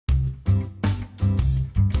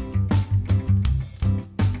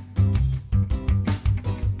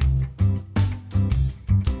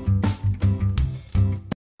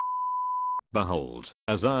Behold,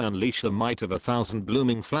 as I unleash the might of 1,000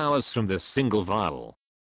 blooming flowers from this single vial.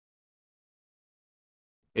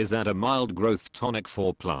 Is that a mild growth tonic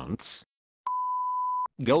for plants?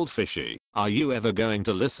 Goldfishy, are you ever going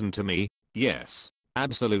to listen to me? Yes,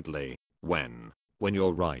 absolutely. When? When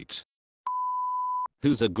you're right.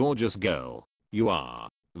 Who's a gorgeous girl? You are.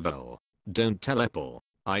 Well, don't tell Apple.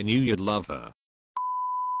 I knew you'd love her.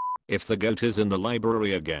 If the goat is in the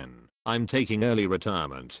library again, I'm taking early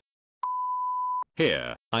retirement.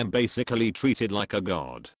 Here, I'm basically treated like a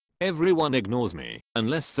god. Everyone ignores me,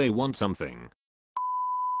 unless they want something.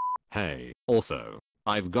 Hey, Ortho.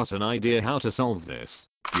 I've got an idea how to solve this.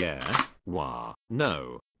 Yeah? Wah.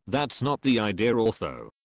 No. That's not the idea, Ortho.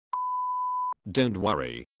 Don't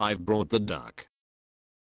worry, I've brought the duck.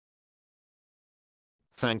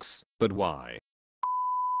 Thanks, but why?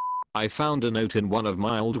 I found a note in one of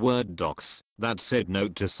my old Word docs that said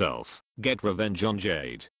note to self, get revenge on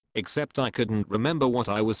Jade. Except I couldn't remember what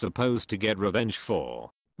I was supposed to get revenge for.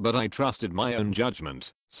 But I trusted my own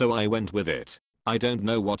judgment, so I went with it. I don't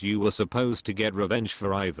know what you were supposed to get revenge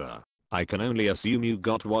for either. I can only assume you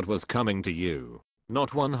got what was coming to you.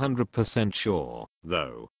 Not 100% sure,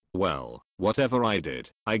 though. Well, whatever I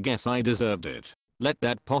did, I guess I deserved it. Let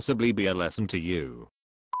that possibly be a lesson to you.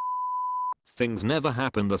 Things never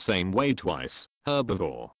happen the same way twice,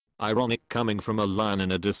 herbivore. Ironic coming from a lion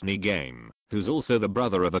in a Disney game, who's also the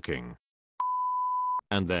brother of a king.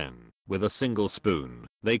 And then, with a single spoon,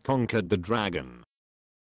 they conquered the dragon.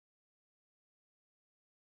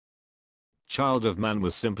 Child of Man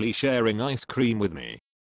was simply sharing ice cream with me.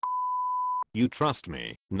 You trust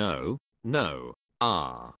me? No? No.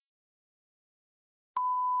 Ah.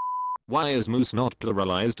 Why is moose not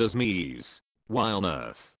pluralized as meese? Why on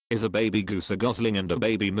earth is a baby goose a gosling and a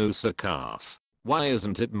baby moose a calf? Why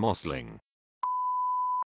isn't it mossling?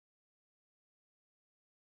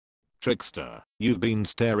 Trickster, you've been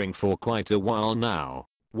staring for quite a while now.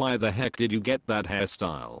 Why the heck did you get that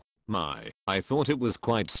hairstyle? My, I thought it was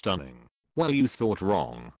quite stunning. Well, you thought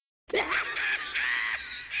wrong.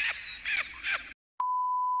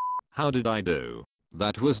 How did I do?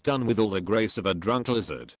 That was done with all the grace of a drunk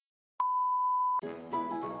lizard.